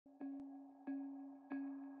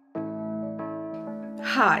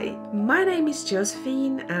Hi, my name is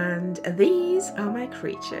Josephine and these are my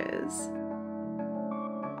creatures.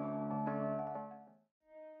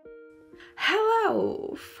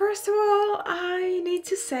 Hello! First of all, I need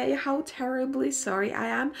to say how terribly sorry I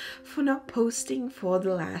am for not posting for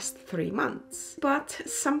the last 3 months. But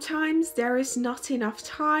sometimes there is not enough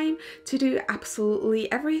time to do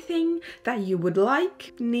absolutely everything that you would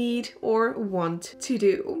like, need, or want to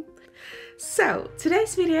do. So,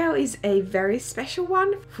 today's video is a very special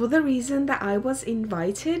one for the reason that I was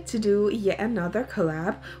invited to do yet another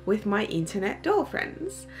collab with my internet doll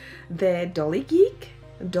friends. The Dolly Geek,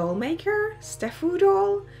 Dollmaker,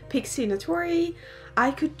 Stephoodoll, PIXIENATORY, I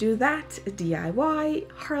Could Do That, DIY,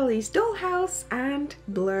 HarleysDollhouse, and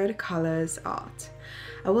BlurredColors Art.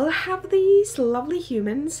 I will have these lovely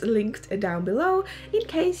humans linked down below in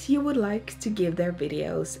case you would like to give their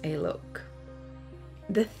videos a look.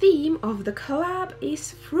 The theme of the collab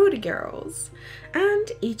is Fruity Girls,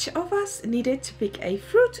 and each of us needed to pick a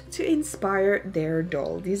fruit to inspire their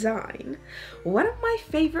doll design. One of my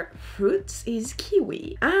favorite fruits is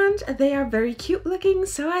kiwi, and they are very cute looking,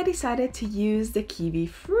 so I decided to use the kiwi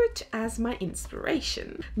fruit as my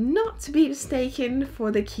inspiration. Not to be mistaken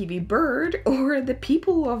for the kiwi bird or the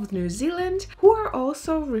people of New Zealand, who are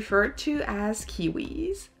also referred to as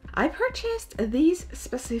kiwis. I purchased these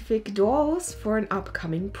specific dolls for an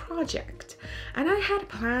upcoming project, and I had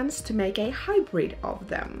plans to make a hybrid of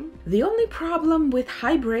them. The only problem with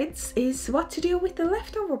hybrids is what to do with the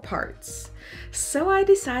leftover parts, so I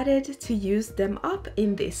decided to use them up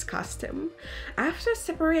in this custom. After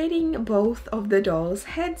separating both of the dolls'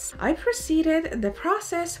 heads, I proceeded the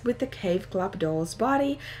process with the Cave Club doll's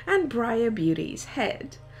body and Briar Beauty's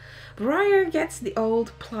head. Briar gets the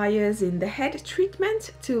old pliers in the head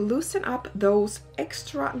treatment to loosen up those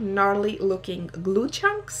extra gnarly looking glue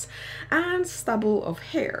chunks and stubble of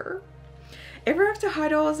hair. Ever After High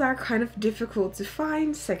dolls are kind of difficult to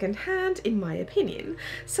find secondhand in my opinion,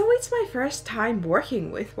 so it's my first time working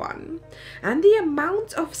with one. And the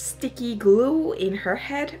amount of sticky glue in her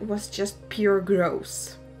head was just pure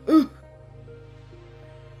gross. Ugh.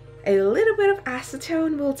 A little bit of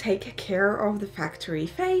acetone will take care of the factory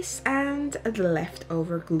face and the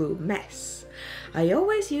leftover glue mess. I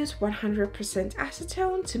always use 100%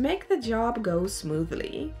 acetone to make the job go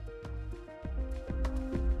smoothly.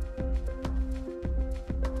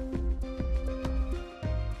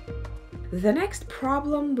 The next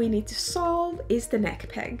problem we need to solve is the neck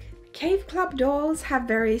peg. Cave Club dolls have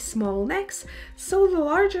very small necks, so the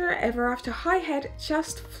larger Ever After High head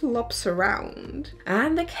just flops around.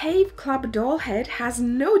 And the Cave Club doll head has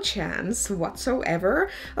no chance whatsoever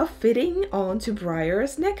of fitting onto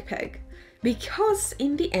Briar's neck peg. Because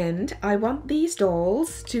in the end I want these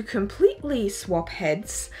dolls to completely swap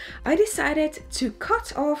heads, I decided to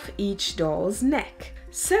cut off each doll's neck,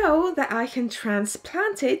 so that I can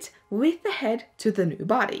transplant it with the head to the new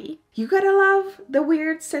body. You gotta love the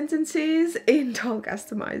weird sentences in doll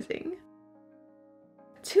customizing.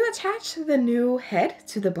 To attach the new head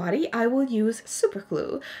to the body, I will use super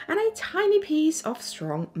glue and a tiny piece of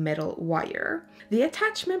strong metal wire. The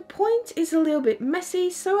attachment point is a little bit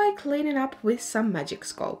messy, so I clean it up with some Magic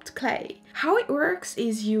Sculpt clay. How it works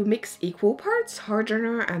is you mix equal parts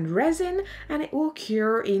hardener and resin, and it will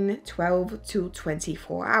cure in 12 to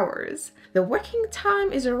 24 hours. The working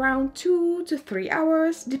time is around 2 to 3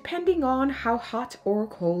 hours, depending on how hot or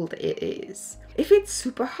cold it is. If it's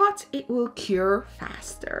super hot, it will cure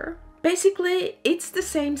faster. Basically, it's the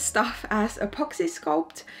same stuff as epoxy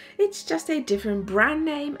sculpt, it's just a different brand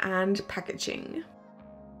name and packaging.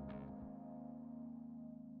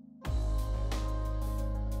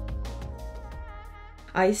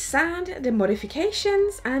 I sand the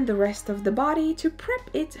modifications and the rest of the body to prep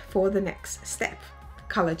it for the next step,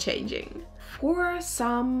 color changing. For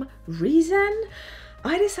some reason,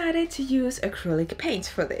 I decided to use acrylic paint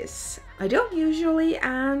for this. I don't usually,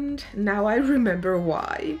 and now I remember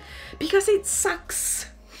why. Because it sucks!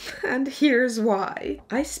 And here's why.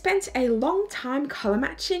 I spent a long time color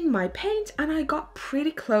matching my paint and I got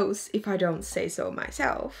pretty close if I don't say so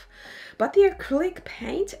myself. But the acrylic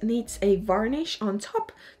paint needs a varnish on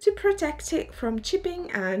top to protect it from chipping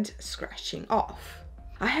and scratching off.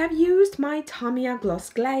 I have used my Tamiya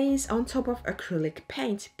gloss glaze on top of acrylic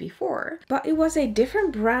paint before, but it was a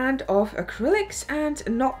different brand of acrylics and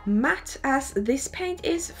not matte as this paint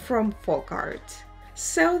is from FolkArt.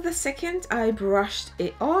 So the second I brushed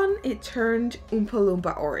it on, it turned Oompa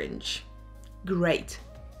Loompa orange. Great.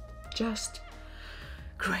 Just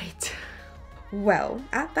great. Well,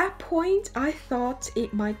 at that point I thought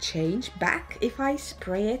it might change back if I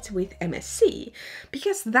spray it with MSC,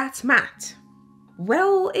 because that's matte.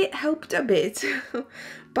 Well, it helped a bit,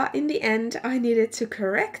 but in the end I needed to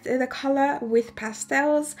correct the color with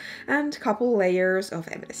pastels and couple layers of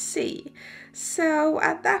MSC. So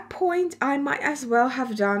at that point I might as well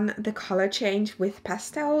have done the color change with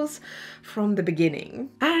pastels from the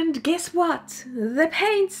beginning. And guess what? The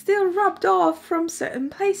paint still rubbed off from certain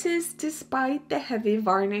places despite the heavy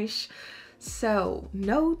varnish. So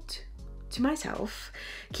note to myself,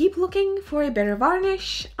 keep looking for a better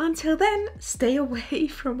varnish. Until then, stay away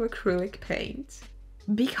from acrylic paint.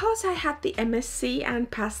 Because I had the MSC and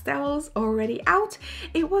pastels already out,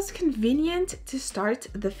 it was convenient to start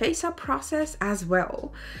the face-up process as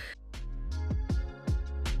well.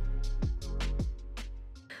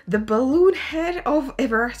 The balloon head of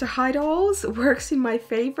Evertahidolls works in my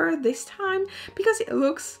favor this time because it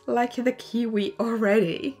looks like the kiwi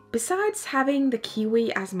already. Besides having the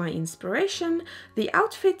kiwi as my inspiration, the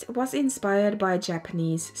outfit was inspired by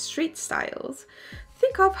Japanese street styles.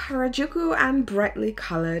 Think of Harajuku and brightly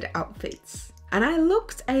colored outfits. And I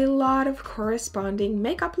looked a lot of corresponding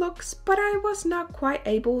makeup looks, but I was not quite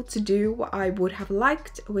able to do what I would have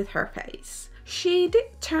liked with her face. She did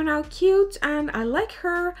turn out cute and I like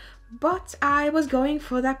her, but I was going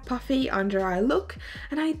for that puffy under eye look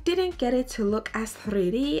and I didn't get it to look as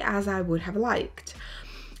 3D as I would have liked.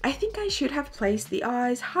 I think I should have placed the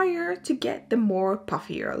eyes higher to get the more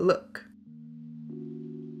puffier look.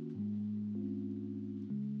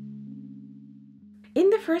 In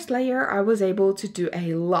the first layer I was able to do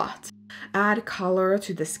a lot. Add color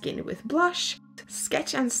to the skin with blush,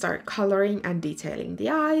 sketch and start coloring and detailing the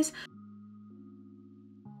eyes.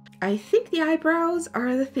 I think the eyebrows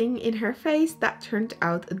are the thing in her face that turned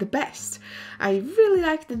out the best. I really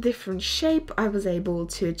like the different shape I was able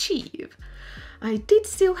to achieve. I did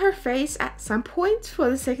steal her face at some point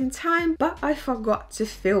for the second time, but I forgot to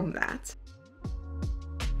film that.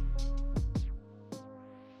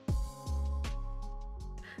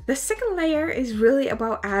 The second layer is really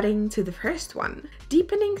about adding to the first one,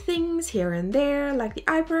 deepening things here and there like the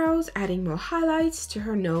eyebrows, adding more highlights to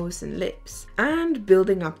her nose and lips, and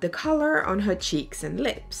building up the color on her cheeks and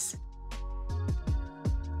lips.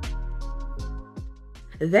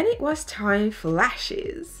 Then it was time for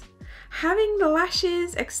lashes. Having the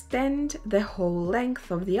lashes extend the whole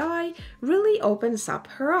length of the eye really opens up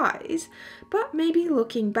her eyes, but maybe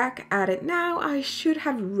looking back at it now I should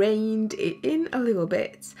have reined it in a little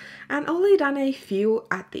bit and only done a few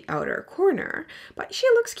at the outer corner, but she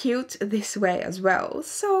looks cute this way as well,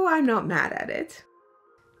 so I'm not mad at it.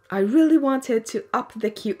 I really wanted to up the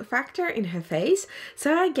cute factor in her face,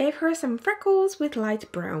 so I gave her some freckles with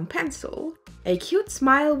light brown pencil. A cute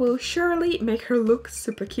smile will surely make her look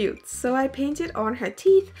super cute, so I painted on her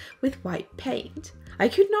teeth with white paint. I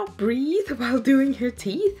could not breathe while doing her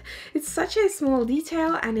teeth. It's such a small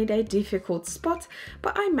detail and in a difficult spot,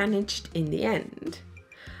 but I managed in the end.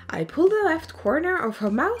 I pulled the left corner of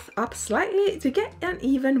her mouth up slightly to get an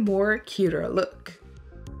even more cuter look.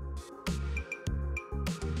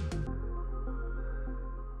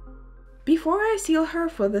 Before I seal her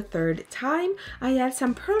for the third time, I add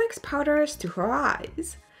some Pearlix powders to her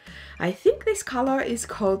eyes. I think this color is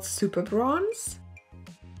called Super Bronze.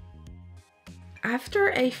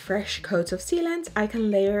 After a fresh coat of sealant, I can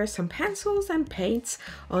layer some pencils and paints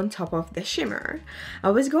on top of the shimmer. I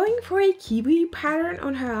was going for a kiwi pattern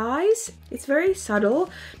on her eyes. It's very subtle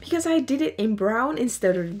because I did it in brown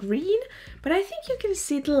instead of green, but I think you can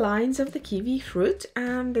see the lines of the kiwi fruit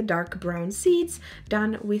and the dark brown seeds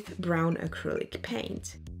done with brown acrylic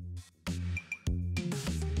paint.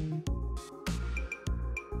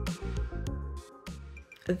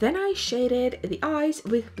 Then I shaded the eyes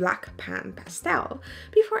with black pan pastel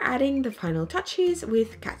before adding the final touches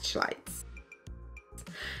with catch lights.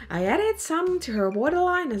 I added some to her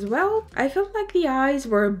waterline as well. I felt like the eyes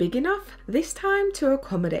were big enough this time to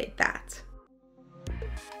accommodate that.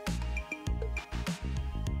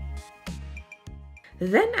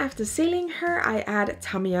 Then after sealing her, I add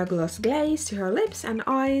Tamiya gloss glaze to her lips and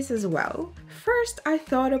eyes as well. First I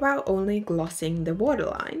thought about only glossing the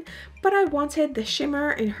waterline, but I wanted the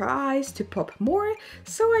shimmer in her eyes to pop more,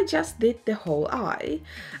 so I just did the whole eye.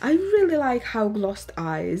 I really like how glossed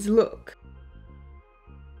eyes look.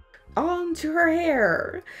 On to her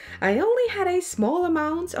hair! I only had a small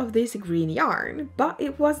amount of this green yarn, but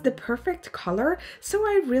it was the perfect color, so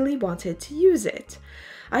I really wanted to use it.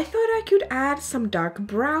 I thought I could add some dark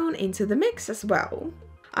brown into the mix as well.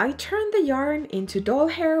 I turned the yarn into doll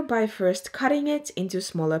hair by first cutting it into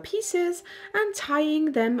smaller pieces and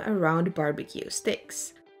tying them around barbecue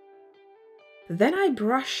sticks. Then I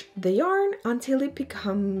brush the yarn until it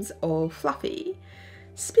becomes all fluffy.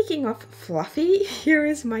 Speaking of fluffy, here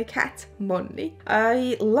is my cat, Monni.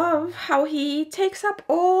 I love how he takes up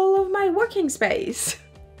all of my working space.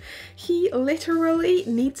 He literally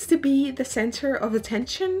needs to be the center of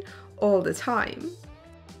attention all the time.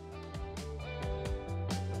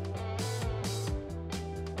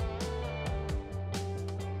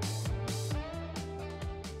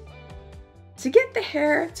 To get the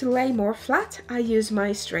hair to lay more flat, I use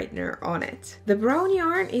my straightener on it. The brown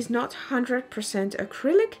yarn is not 100%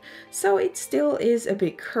 acrylic, so it still is a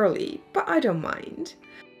bit curly, but I don't mind.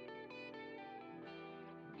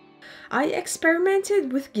 I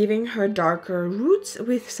experimented with giving her darker roots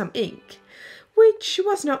with some ink, which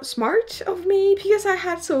was not smart of me because I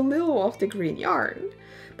had so little of the green yarn.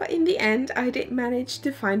 But in the end, I did manage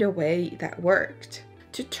to find a way that worked.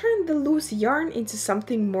 To turn the loose yarn into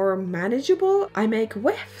something more manageable, I make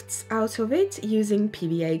wefts out of it using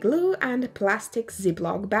PVA glue and a plastic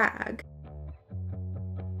Ziploc bag.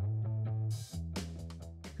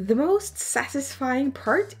 The most satisfying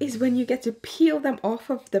part is when you get to peel them off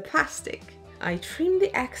of the plastic. I trim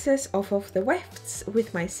the excess off of the wefts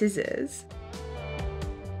with my scissors.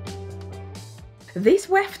 This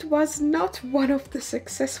weft was not one of the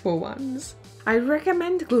successful ones. I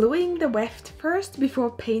recommend gluing the weft first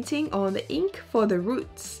before painting on the ink for the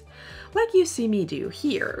roots, like you see me do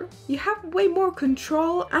here. You have way more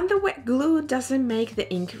control and the wet glue doesn't make the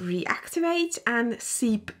ink reactivate and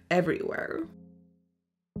seep everywhere.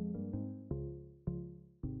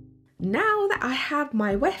 Now that I have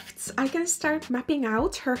my wefts, I can start mapping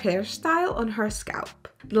out her hairstyle on her scalp.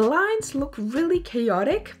 The lines look really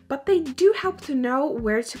chaotic, but they do help to know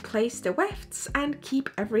where to place the wefts and keep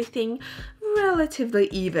everything relatively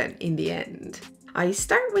even in the end. I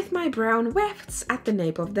start with my brown wefts at the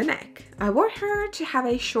nape of the neck. I want her to have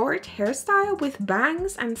a short hairstyle with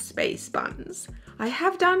bangs and space buns. I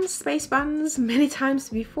have done space buns many times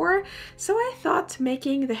before, so I thought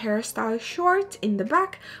making the hairstyle short in the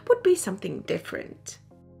back would be something different.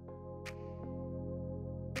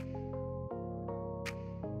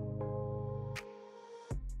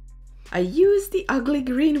 I use the ugly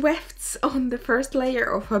green wefts on the first layer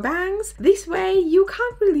of her bangs. This way you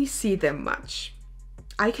can't really see them much.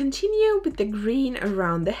 I continue with the green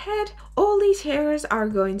around the head. All these hairs are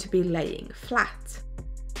going to be laying flat.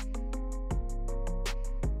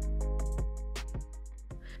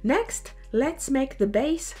 Next, let's make the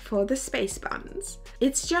base for the space buns.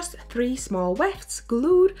 It's just 3 small wefts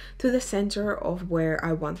glued to the center of where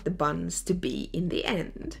I want the buns to be in the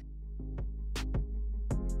end.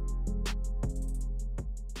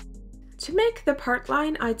 To make the part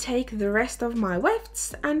line, I take the rest of my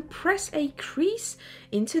wefts and press a crease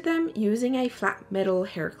into them using a flat metal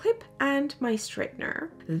hair clip and my straightener.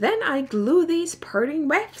 Then I glue these parting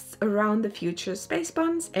wefts around the future space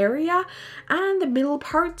buns area and the middle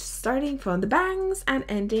part, starting from the bangs and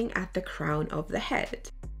ending at the crown of the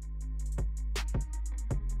head.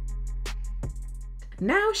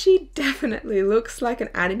 Now she definitely looks like an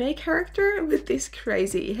anime character with this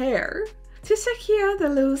crazy hair. To secure the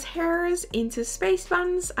loose hairs into space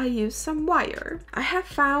buns, I use some wire. I have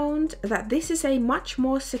found that this is a much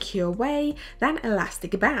more secure way than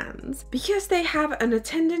elastic bands, because they have a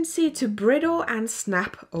tendency to brittle and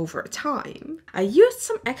snap over time. I used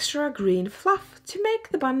some extra green fluff to make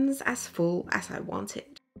the buns as full as I wanted.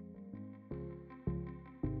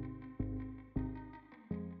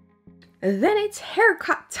 Then it's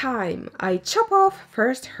haircut time! I chop off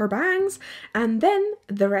first her bangs and then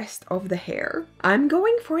the rest of the hair. I'm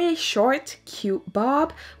going for a short, cute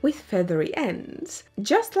bob with feathery ends.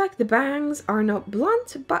 Just like the bangs are not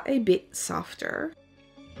blunt but a bit softer.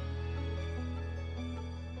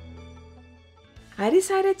 I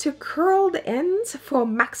decided to curl the ends for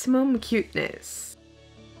maximum cuteness.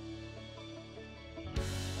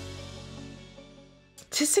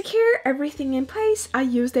 To secure everything in place, I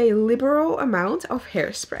used a liberal amount of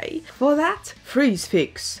hairspray. For that, Freeze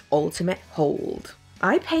Fix Ultimate Hold.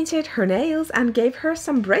 I painted her nails and gave her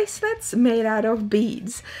some bracelets made out of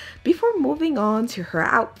beads before moving on to her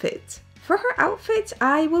outfit. For her outfit,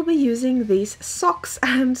 I will be using these socks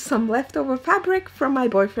and some leftover fabric from my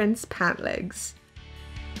boyfriend's pant legs.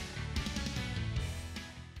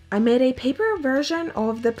 I made a paper version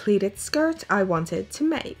of the pleated skirt I wanted to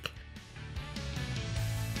make.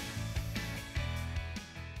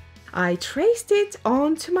 I traced it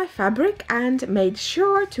onto my fabric and made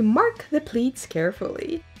sure to mark the pleats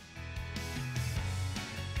carefully.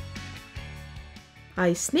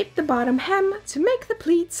 I snipped the bottom hem to make the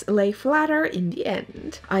pleats lay flatter in the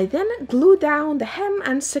end. I then glued down the hem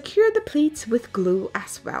and secured the pleats with glue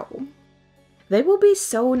as well. They will be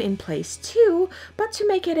sewn in place too, but to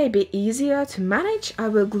make it a bit easier to manage, I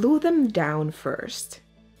will glue them down first.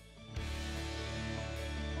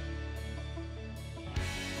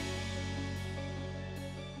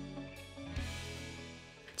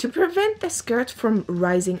 To prevent the skirt from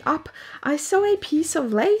rising up, I sew a piece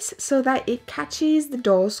of lace so that it catches the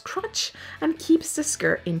doll's crotch and keeps the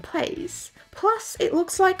skirt in place. Plus, it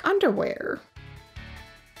looks like underwear.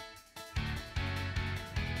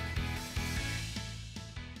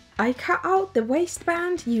 I cut out the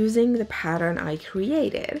waistband using the pattern I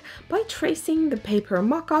created by tracing the paper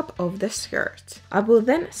mock-up of the skirt. I will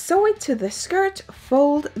then sew it to the skirt,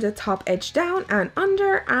 fold the top edge down and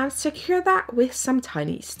under and secure that with some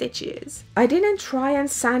tiny stitches. I didn't try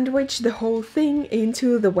and sandwich the whole thing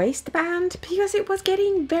into the waistband because it was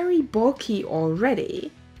getting very bulky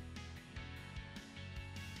already.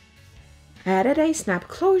 I added a snap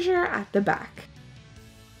closure at the back.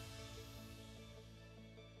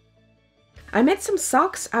 I made some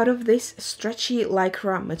socks out of this stretchy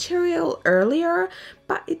lycra material earlier,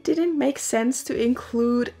 but it didn't make sense to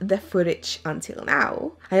include the footage until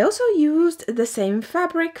now. I also used the same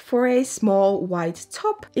fabric for a small white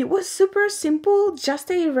top. It was super simple,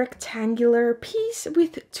 just a rectangular piece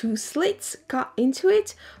with 2 slits cut into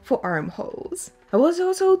it for armholes. I was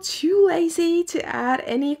also too lazy to add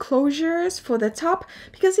any closures for the top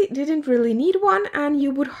because it didn't really need one and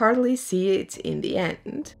you would hardly see it in the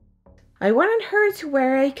end. I wanted her to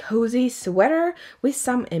wear a cozy sweater with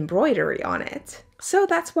some embroidery on it. So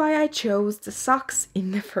that's why I chose the socks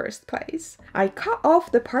in the first place. I cut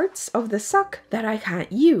off the parts of the sock that I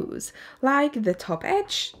can't use, like the top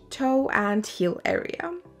edge, toe and heel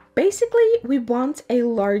area. Basically, we want a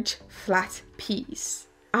large flat piece.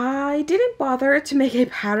 I didn't bother to make a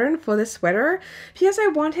pattern for the sweater because I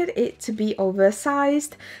wanted it to be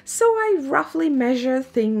oversized, so I roughly measured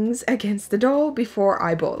things against the doll before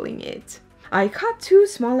eyeballing it. I cut 2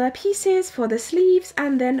 smaller pieces for the sleeves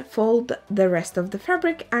and then fold the rest of the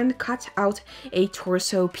fabric and cut out a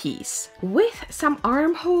torso piece with some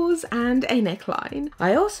armholes and a neckline.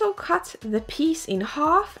 I also cut the piece in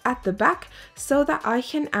half at the back so that I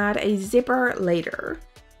can add a zipper later.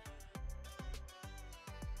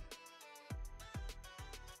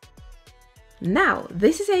 Now,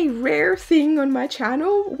 this is a rare thing on my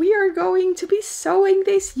channel. We are going to be sewing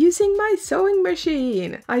this using my sewing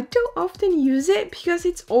machine. I don't often use it because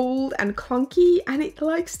it's old and clunky and it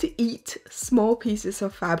likes to eat small pieces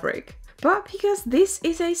of fabric. But because this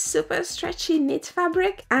is a super stretchy knit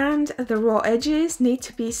fabric and the raw edges need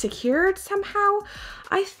to be secured somehow,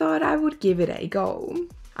 I thought I would give it a go.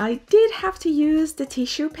 I did have to use the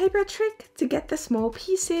tissue paper trick to get the small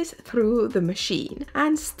pieces through the machine,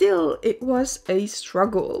 and still it was a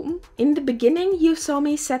struggle. In the beginning you saw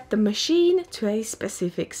me set the machine to a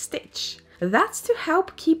specific stitch. That's to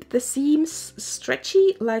help keep the seams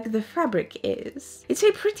stretchy like the fabric is. It's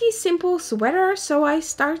a pretty simple sweater, so I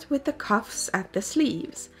start with the cuffs at the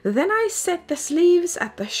sleeves. Then I set the sleeves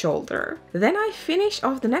at the shoulder. Then I finish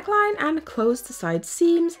off the neckline and close the side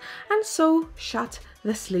seams and sew shut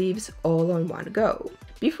the sleeves all on one go,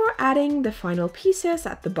 before adding the final pieces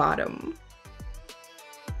at the bottom.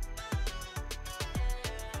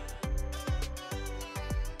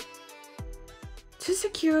 To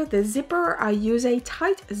secure the zipper, I use a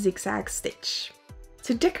tight zigzag stitch.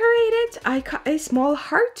 To decorate it, I cut a small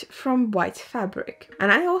heart from white fabric,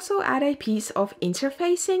 and I also add a piece of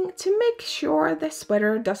interfacing to make sure the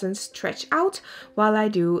sweater doesn't stretch out while I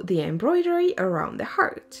do the embroidery around the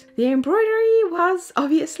heart. The embroidery was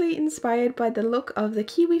obviously inspired by the look of the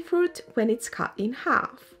kiwi fruit when it's cut in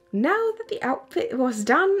half. Now that the outfit was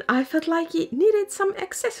done, I felt like it needed some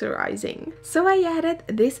accessorizing, so I added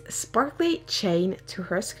this sparkly chain to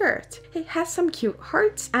her skirt. It has some cute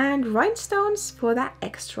hearts and rhinestones for that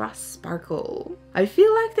extra sparkle. I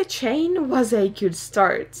feel like the chain was a good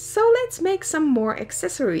start, so let's make some more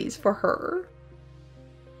accessories for her.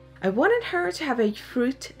 I wanted her to have a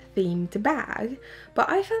fruit-themed bag, but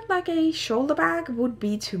I felt like a shoulder bag would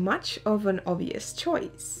be too much of an obvious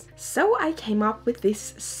choice. So I came up with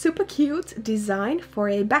this super cute design for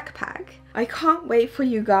a backpack. I can't wait for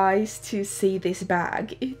you guys to see this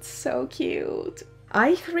bag, it's so cute.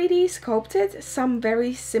 I 3D sculpted some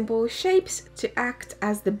very simple shapes to act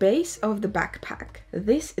as the base of the backpack.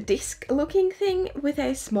 This disc looking thing with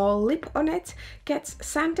a small lip on it gets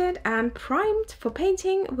sanded and primed for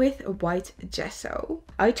painting with white gesso.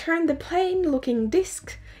 I turned the plain looking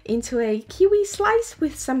disc into a kiwi slice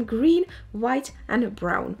with some green, white and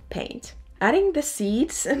brown paint. Adding the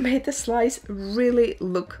seeds made the slice really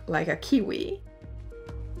look like a kiwi.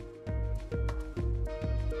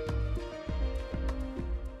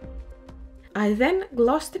 I then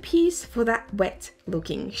glossed the piece for that wet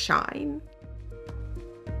looking shine.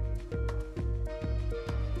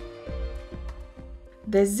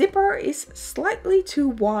 The zipper is slightly too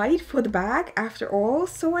wide for the bag after all,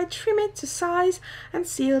 so I trim it to size and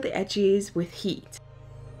seal the edges with heat.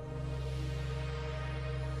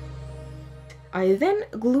 I then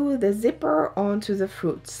glue the zipper onto the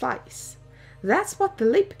fruit slice. That's what the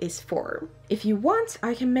lip is for. If you want,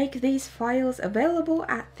 I can make these files available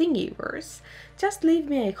at Thingiverse. Just leave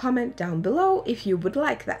me a comment down below if you would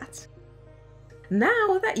like that.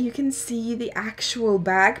 Now that you can see the actual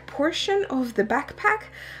bag portion of the backpack,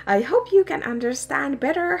 I hope you can understand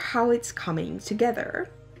better how it's coming together.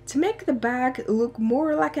 To make the bag look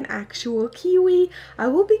more like an actual kiwi, I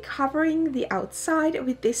will be covering the outside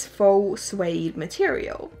with this faux suede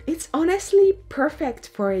material. It's honestly perfect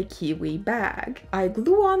for a kiwi bag. I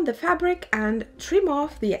glue on the fabric and trim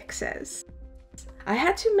off the excess. I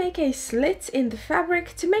had to make a slit in the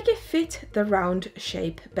fabric to make it fit the round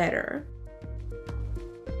shape better.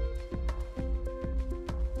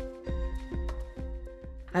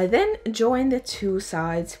 I then join the two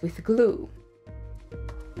sides with glue.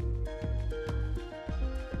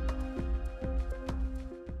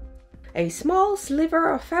 A small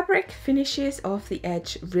sliver of fabric finishes off the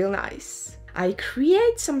edge real nice. I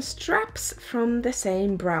create some straps from the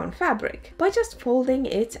same brown fabric by just folding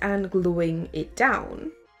it and gluing it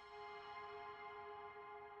down.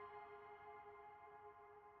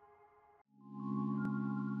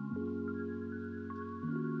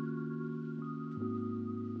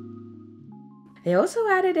 I also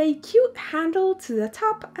added a cute handle to the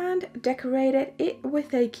top and decorated it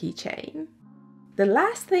with a keychain. The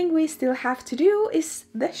last thing we still have to do is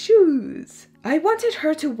the shoes. I wanted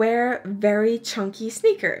her to wear very chunky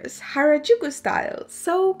sneakers, Harajuku style,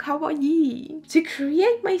 so kawaii. To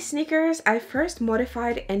create my sneakers, I first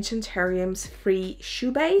modified Enchanterium's free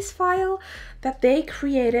shoe base file that they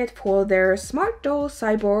created for their smart doll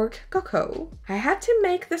cyborg Koko. I had to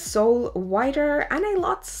make the sole wider and a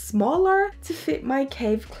lot smaller to fit my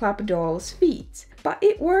Cave Club doll's feet, but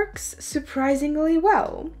it works surprisingly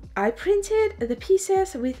well. I printed the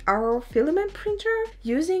pieces with our filament printer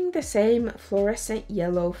using the same fluorescent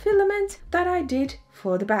yellow filament that I did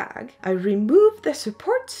for the bag. I removed the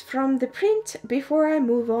supports from the print before I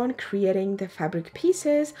move on creating the fabric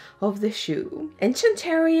pieces of the shoe.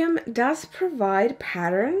 Enchanterium does provide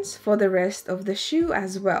patterns for the rest of the shoe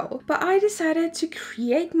as well, but I decided to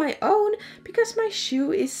create my own because my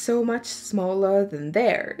shoe is so much smaller than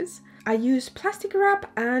theirs. I used plastic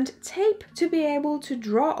wrap and tape to be able to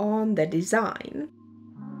draw on the design.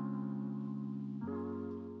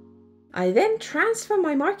 I then transfer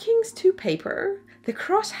my markings to paper. The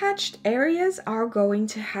cross-hatched areas are going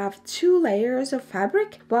to have 2 layers of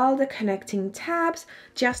fabric, while the connecting tabs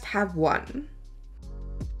just have 1.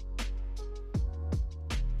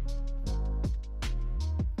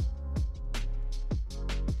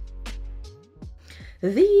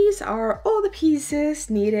 These are all the pieces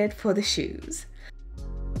needed for the shoes.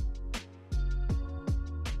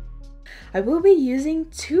 I will be using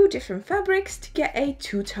 2 different fabrics to get a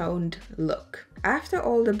two-toned look. After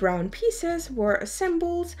all the brown pieces were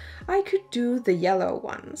assembled, I could do the yellow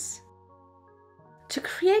ones. To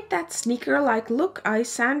create that sneaker-like look, I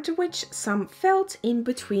sandwiched some felt in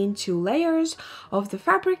between 2 layers of the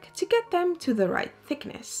fabric to get them to the right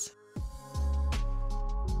thickness.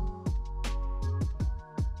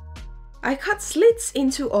 I cut slits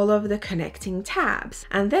into all of the connecting tabs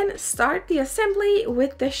and then start the assembly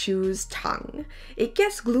with the shoe's tongue. It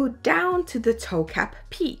gets glued down to the toe cap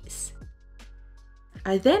piece.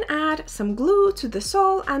 I then add some glue to the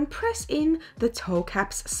sole and press in the toe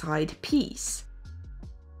cap's side piece.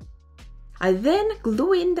 I then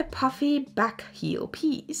glue in the puffy back heel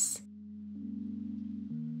piece.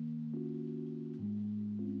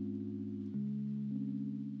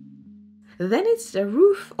 Then it's the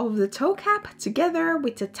roof of the toe cap together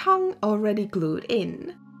with the tongue already glued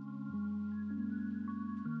in.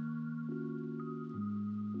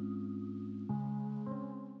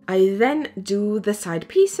 I then do the side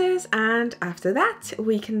pieces, and after that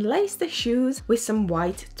we can lace the shoes with some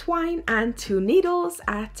white twine and 2 needles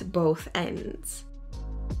at both ends.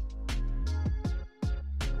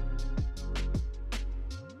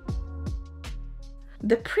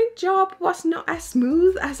 The print job was not as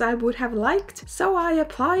smooth as I would have liked, so I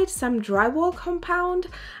applied some drywall compound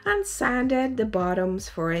and sanded the bottoms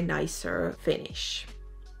for a nicer finish.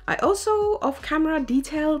 I also off-camera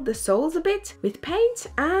detailed the soles a bit with paint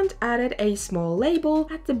and added a small label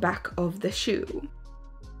at the back of the shoe.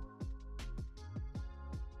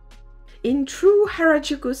 In true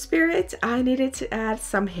Harajuku spirit, I needed to add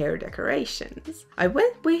some hair decorations. I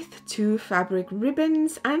went with 2 fabric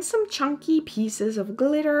ribbons and some chunky pieces of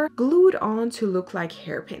glitter glued on to look like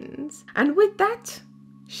hairpins. And with that,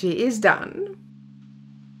 she is done.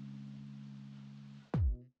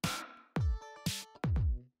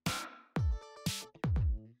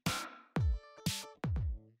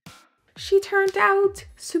 She turned out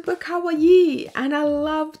super kawaii, and I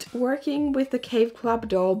loved working with the Cave Club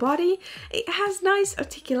doll body. It has nice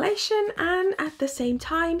articulation and at the same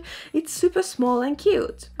time it's super small and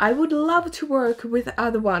cute. I would love to work with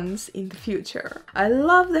other ones in the future. I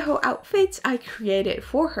love the whole outfit I created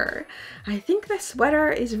for her. I think the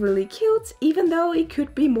sweater is really cute even though it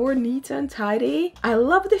could be more neat and tidy. I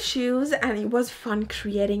love the shoes and it was fun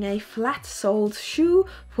creating a flat-soled shoe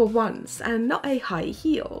for once and not a high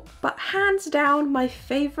heel. But hands down, my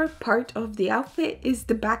favorite part of the outfit is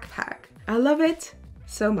the backpack. I love it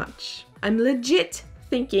so much. I'm legit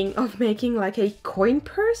thinking of making like a coin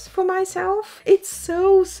purse for myself. It's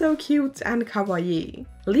so cute and kawaii.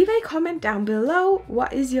 Leave a comment down below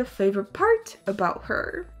what is your favorite part about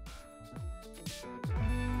her.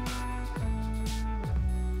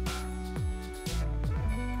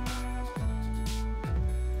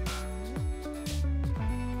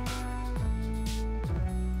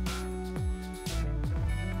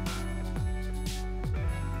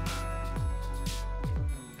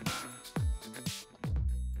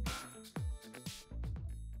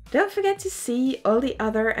 Don't forget to see all the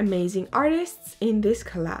other amazing artists in this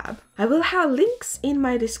collab. I will have links in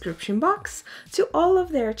my description box to all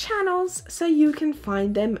of their channels so you can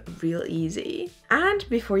find them real easy. And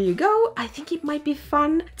before you go, I think it might be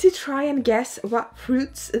fun to try and guess what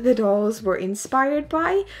fruits the dolls were inspired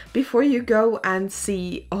by before you go and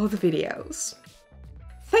see all the videos.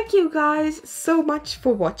 Thank you guys so much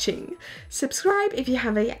for watching. Subscribe if you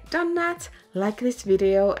haven't yet done that, like this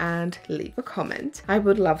video and leave a comment. I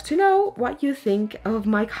would love to know what you think of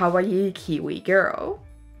my kawaii kiwi girl.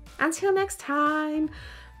 Until next time,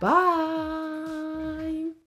 bye!